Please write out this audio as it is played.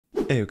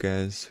Hey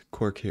guys,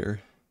 Cork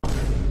here.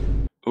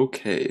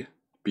 Okay,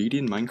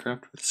 beating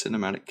Minecraft with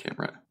cinematic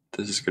camera.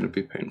 This is gonna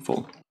be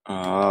painful.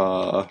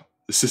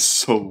 This is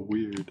so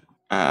weird.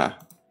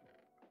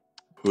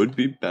 Could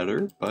be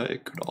better, but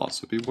it could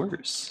also be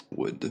worse.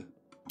 Wood.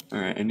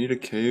 Alright, I need a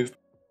cave.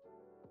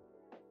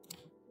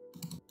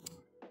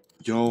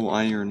 Yo,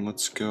 iron,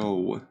 let's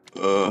go.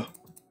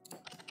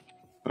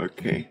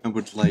 Okay, I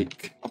would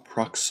like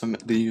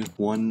approximately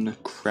 1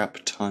 crap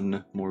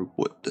ton more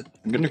wood.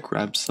 I'm gonna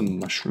grab some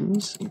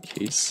mushrooms in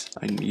case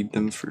I need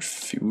them for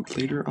food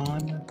later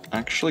on.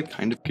 Actually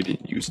kind of getting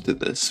used to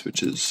this,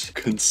 which is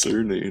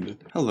concerning.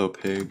 Hello,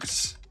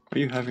 pigs. Are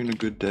you having a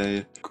good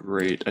day?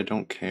 Great, I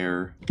don't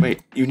care.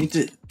 Wait, you need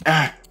to...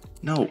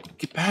 No,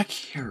 get back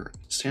here.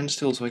 Stand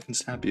still so I can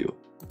stab you.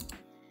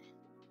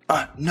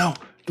 No,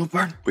 don't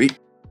burn. Wait,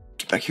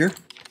 get back here.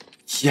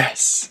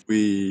 Yes!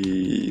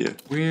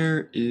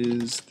 Where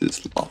is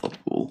this lava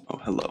pool? Oh,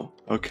 hello.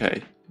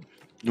 Okay.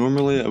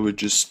 Normally I would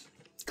just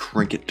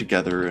crank it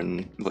together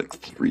in like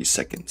 3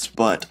 seconds,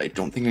 but I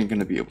don't think I'm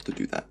gonna be able to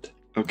do that.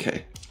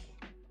 Okay.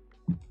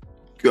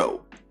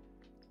 Go.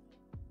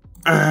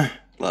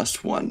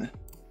 Last one.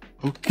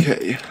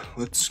 Okay,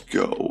 let's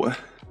go.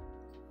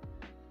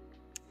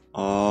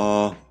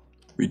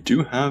 We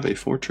do have a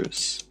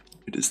fortress.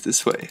 It is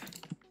this way.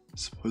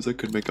 Suppose I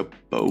could make a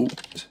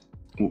boat.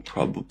 Will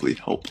probably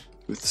help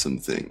with some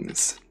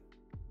things.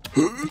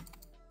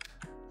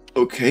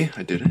 Okay,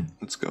 I did it.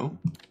 Let's go.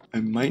 I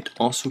might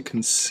also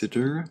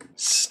consider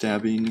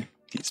stabbing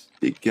these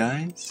big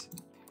guys.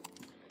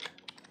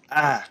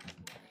 That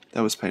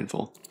was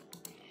painful.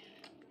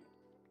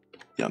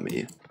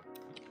 Yummy.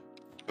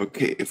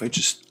 Okay, if I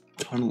just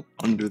tunnel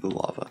under the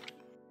lava.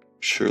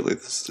 Surely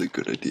this is a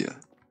good idea.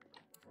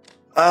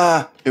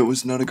 It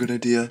was not a good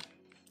idea.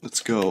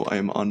 Let's go. I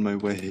am on my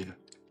way.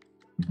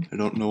 I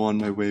don't know on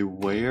my way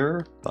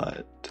where,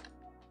 but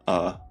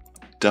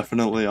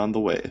definitely on the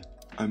way.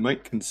 I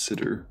might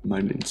consider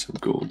mining some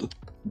gold,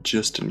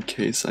 just in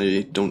case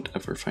I don't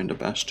ever find a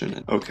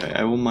bastion. Okay,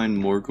 I will mine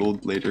more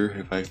gold later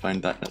if I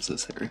find that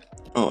necessary.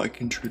 Oh, I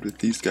can trade with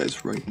these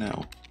guys right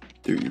now.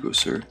 There you go,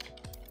 sir.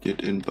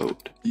 Get in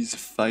boat. These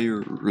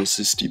fire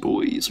resisty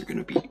boys are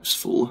gonna be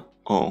useful.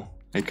 Oh,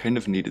 I kind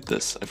of needed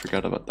this. I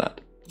forgot about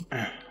that.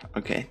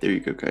 Okay, there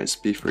you go, guys.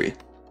 Be free.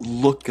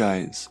 Look,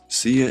 guys,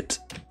 see it?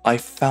 I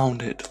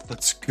found it.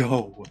 Let's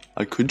go.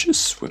 I could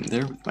just swim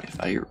there with my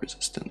fire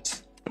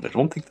resistance, but I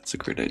don't think that's a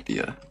great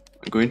idea.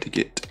 I'm going to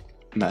get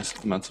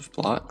massive amounts of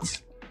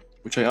blocks,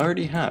 which I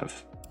already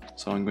have,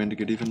 so I'm going to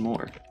get even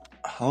more.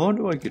 How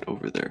do I get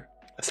over there?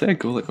 I say I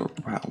go like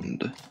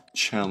around.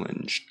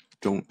 Challenge,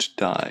 don't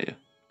die.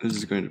 This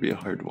is going to be a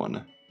hard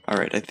one.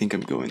 Alright, I think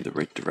I'm going the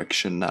right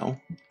direction now.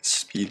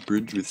 Speed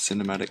bridge with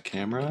cinematic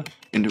camera.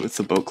 Into it with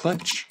the boat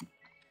clutch?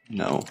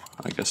 No,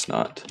 I guess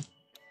not. It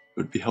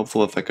would be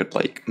helpful if I could,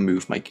 like,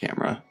 move my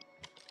camera.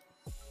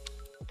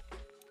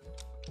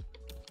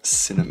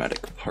 Cinematic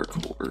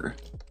parkour.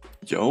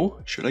 Yo,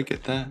 should I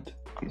get that?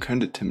 I'm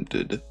kinda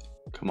tempted.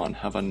 Come on,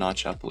 have a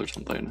notch apple or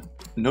something.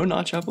 No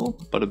notch apple,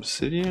 but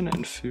obsidian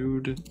and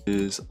food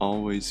is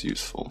always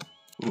useful.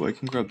 Ooh, I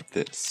can grab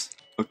this.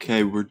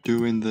 Okay, we're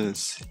doing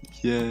this.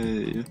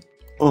 Yay.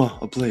 Oh,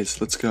 a blaze,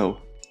 let's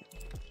go.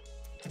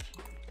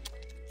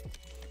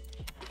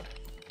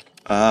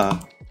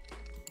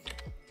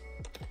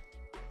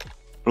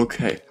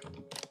 Okay.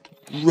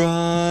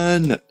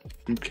 Run!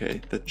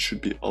 Okay, that should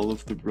be all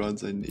of the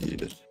rods I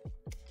need.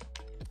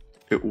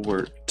 It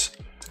worked.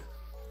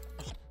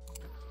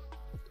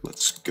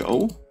 Let's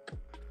go.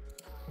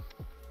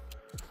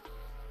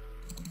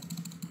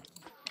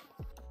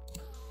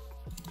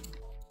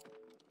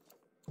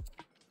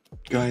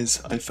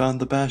 Guys, I found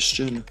the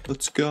bastion.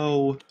 Let's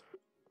go.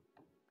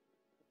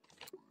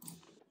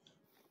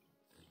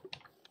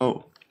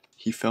 Oh,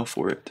 he fell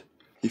for it.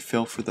 He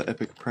fell for the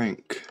epic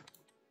prank.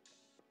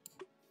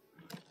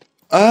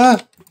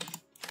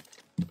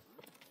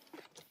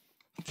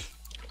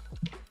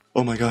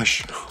 Oh my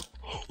gosh.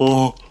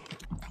 Oh,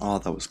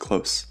 that was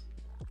close.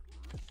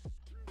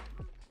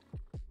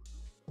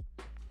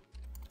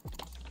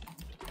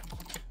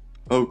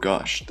 Oh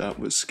gosh, that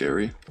was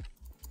scary.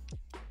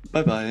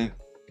 Bye-bye.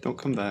 Don't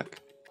come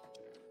back.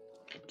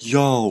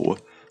 Yo,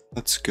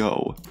 let's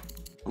go.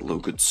 Hello,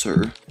 good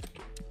sir.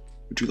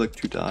 Would you like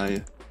to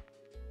die?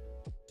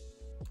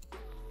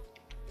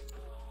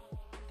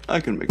 I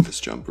can make this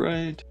jump,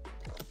 right?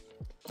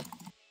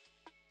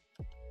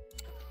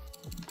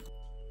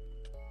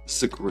 This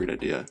is a great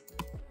idea.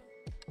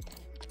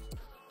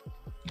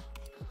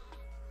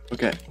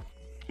 Okay,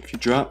 if you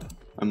drop,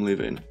 I'm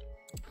leaving.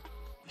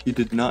 He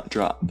did not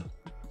drop.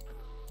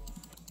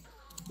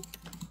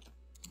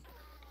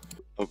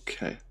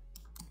 Okay.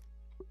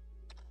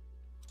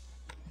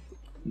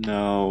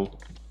 No,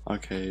 a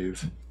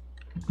cave.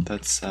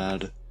 That's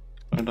sad.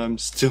 And I'm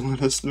still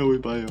in a snowy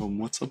biome.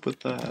 What's up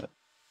with that?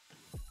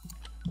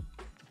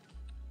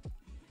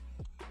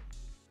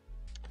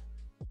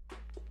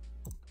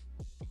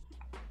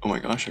 Oh my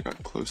gosh, I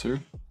got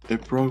closer.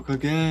 It broke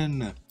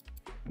again.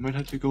 I might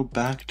have to go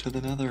back to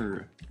the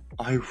nether.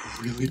 I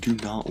really do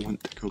not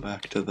want to go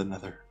back to the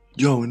nether.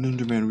 Yo, an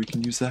Enderman, we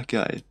can use that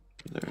guy.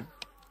 There.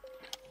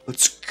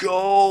 Let's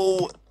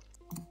go!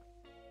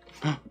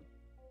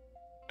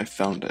 I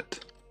found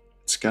it.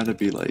 It's gotta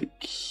be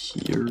like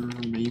here,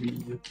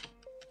 maybe?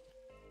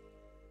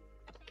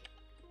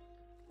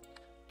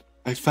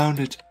 I found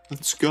it!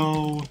 Let's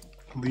go!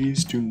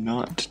 Please do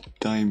not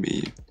die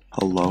me.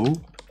 Hello?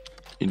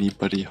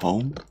 Anybody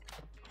home?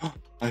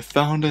 I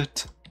found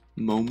it!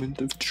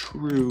 Moment of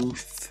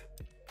truth.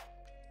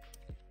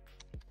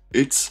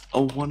 It's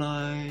a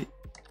one-eye...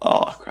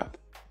 Oh, crap.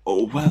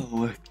 Oh,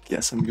 well,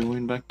 guess I'm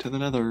going back to the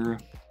nether.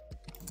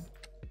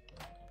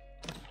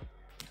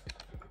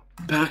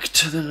 Back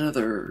to the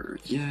nether.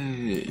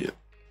 Yay.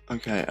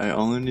 Okay, I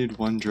only need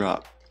one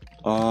drop.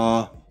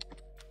 Where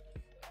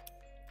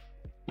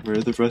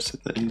are the rest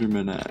of the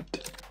Endermen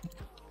at?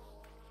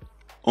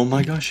 Oh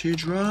my gosh, he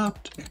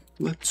dropped.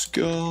 Let's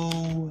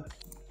go.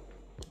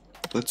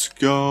 Let's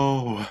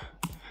go.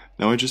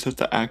 Now I just have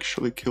to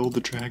actually kill the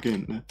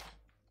dragon.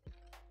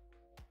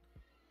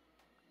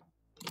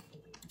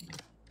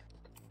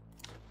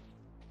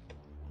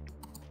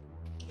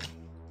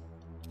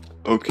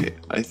 Okay,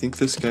 I think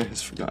this guy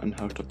has forgotten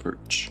how to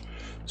perch,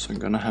 so I'm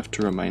gonna have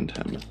to remind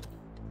him.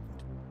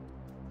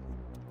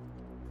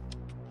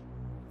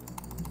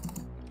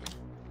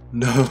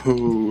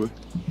 No!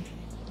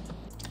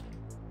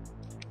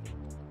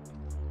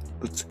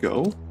 Let's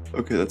go.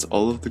 Okay, that's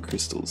all of the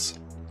crystals.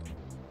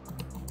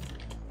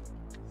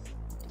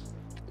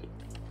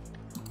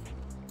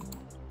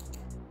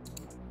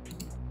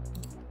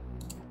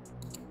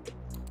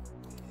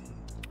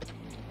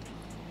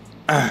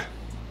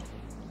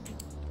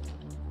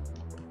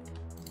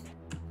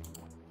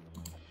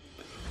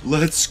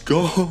 Let's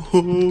go!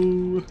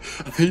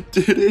 I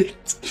did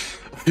it!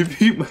 I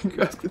beat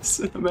Minecraft with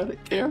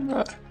cinematic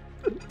camera!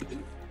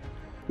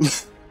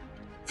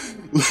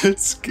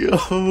 Let's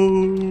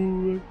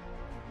go!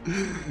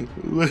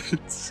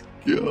 Let's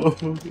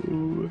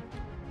go!